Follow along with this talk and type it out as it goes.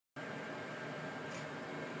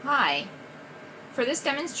Hi. For this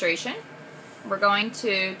demonstration, we're going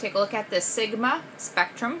to take a look at the Sigma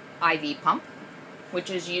Spectrum IV pump, which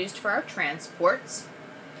is used for our transports.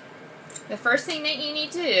 The first thing that you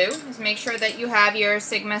need to do is make sure that you have your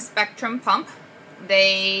Sigma Spectrum pump.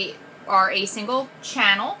 They are a single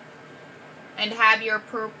channel and have your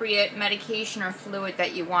appropriate medication or fluid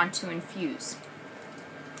that you want to infuse.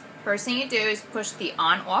 First thing you do is push the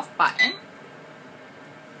on-off button,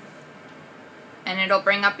 and it'll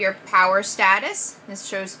bring up your power status. This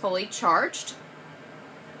shows fully charged.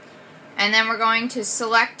 And then we're going to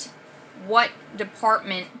select what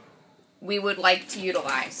department we would like to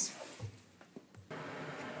utilize.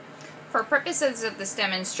 For purposes of this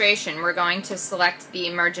demonstration, we're going to select the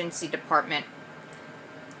emergency department.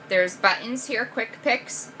 There's buttons here, quick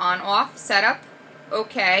picks, on, off, setup,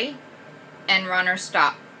 OK, and run or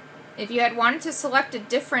stop. If you had wanted to select a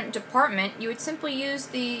different department, you would simply use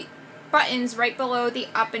the buttons right below the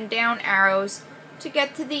up and down arrows to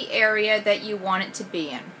get to the area that you want it to be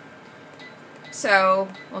in. So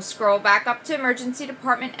we'll scroll back up to emergency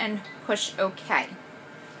department and push OK.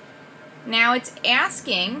 Now it's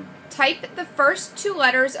asking, type the first two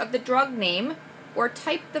letters of the drug name or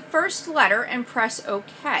type the first letter and press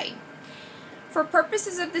OK. For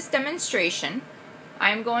purposes of this demonstration,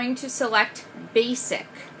 I'm going to select basic.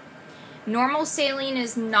 Normal saline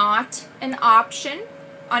is not an option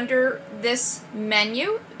under this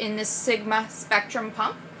menu in this Sigma Spectrum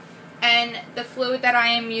pump, and the fluid that I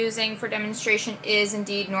am using for demonstration is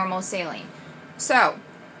indeed normal saline. So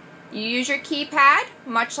you use your keypad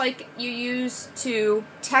much like you use to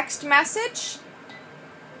text message.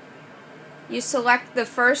 You select the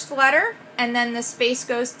first letter and then the space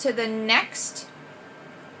goes to the next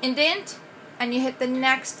indent and you hit the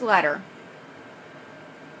next letter.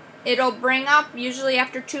 It'll bring up, usually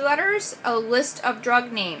after two letters, a list of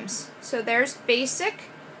drug names. So there's basic.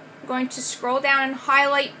 I'm going to scroll down and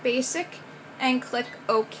highlight basic and click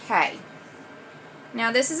OK.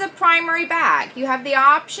 Now this is a primary bag. You have the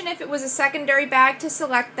option if it was a secondary bag to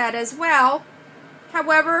select that as well.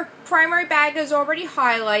 However, primary bag is already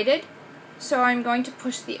highlighted, so I'm going to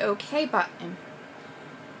push the OK button.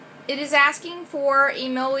 It is asking for a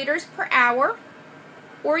milliliters per hour,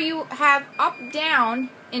 or you have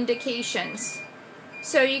up-down indications.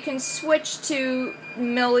 So you can switch to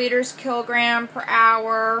milliliters, kilogram per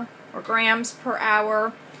hour, or grams per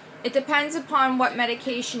hour. It depends upon what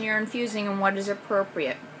medication you're infusing and what is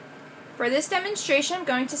appropriate. For this demonstration, I'm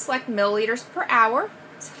going to select milliliters per hour.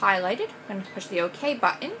 It's highlighted. I'm going to push the OK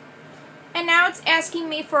button. And now it's asking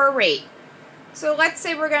me for a rate. So let's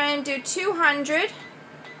say we're going to do 200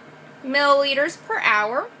 milliliters per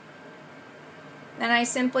hour. Then I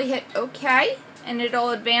simply hit OK, and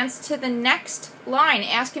it'll advance to the next line,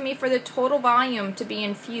 asking me for the total volume to be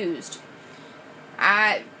infused.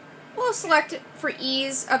 We'll select it for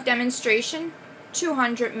ease of demonstration,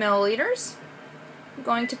 200 milliliters. I'm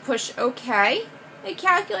going to push OK. It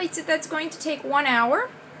calculates that that's going to take 1 hour.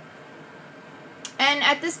 And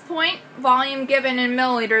at this point, volume given in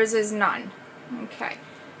milliliters is none. Okay.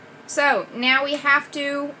 So now we have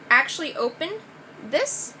to actually open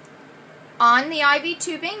this. On the IV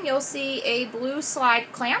tubing, you'll see a blue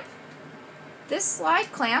slide clamp. This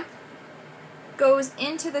slide clamp goes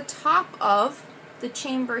into the top of the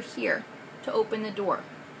chamber here to open the door.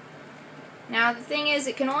 Now the thing is,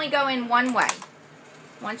 it can only go in one way.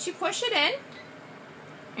 Once you push it in,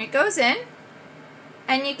 it goes in,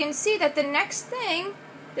 and you can see that the next thing,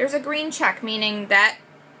 there's a green check, meaning that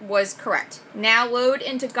was correct. Now load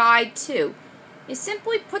into guide 2. You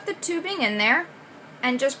simply put the tubing in there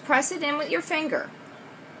and just press it in with your finger.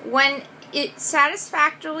 When it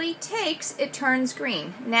satisfactorily takes, it turns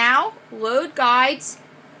green. Now load guides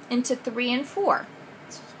into 3 and 4.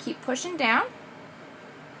 So keep pushing down.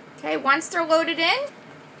 Okay, once they're loaded in,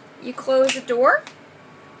 you close the door.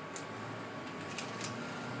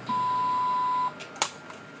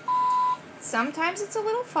 Sometimes it's a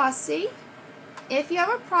little fussy. If you have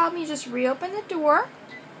a problem, you just reopen the door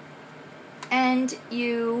and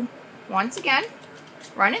you, once again,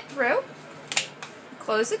 run it through,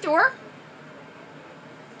 close the door,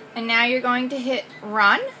 and now you're going to hit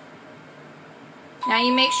run. Now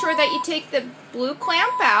you make sure that you take the blue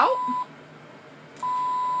clamp out.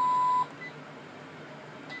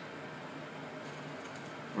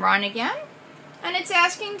 Run again. And it's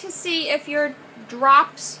asking to see if your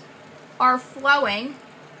drops are flowing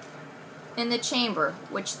in the chamber,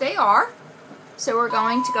 which they are. So we're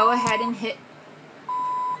going to go ahead and hit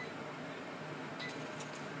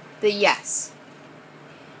the yes.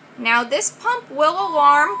 Now this pump will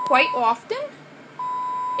alarm quite often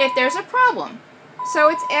if there's a problem. So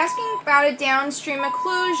it's asking about a downstream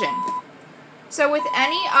occlusion. So with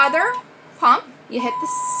any other pump, you hit the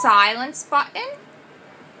silence button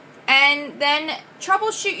and then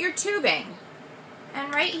troubleshoot your tubing.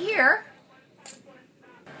 And right here,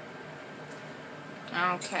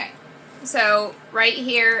 okay, so right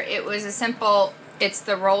here it was a simple, it's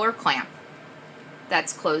the roller clamp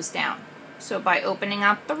that's closed down. So by opening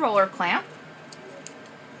up the roller clamp,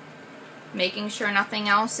 making sure nothing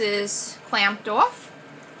else is clamped off,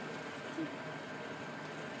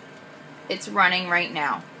 it's running right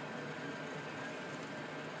now.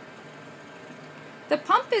 The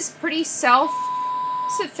pump is pretty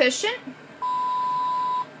self-sufficient.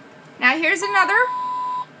 Now here's another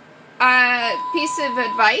piece of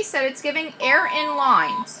advice that it's giving air in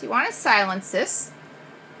line. So you want to silence this,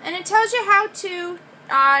 and it tells you how to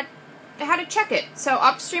check it. So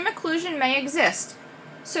upstream occlusion may exist.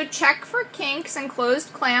 So check for kinks and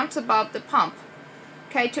closed clamps above the pump.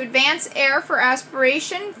 Okay, to advance air for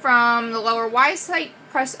aspiration from the lower Y site,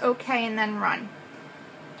 press OK and then run.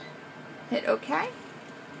 Hit OK.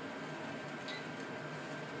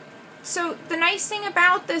 So the nice thing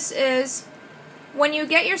about this is when you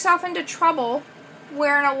get yourself into trouble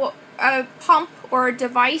where a pump or a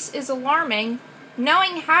device is alarming,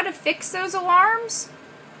 knowing how to fix those alarms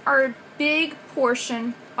are a big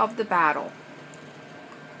portion of the battle.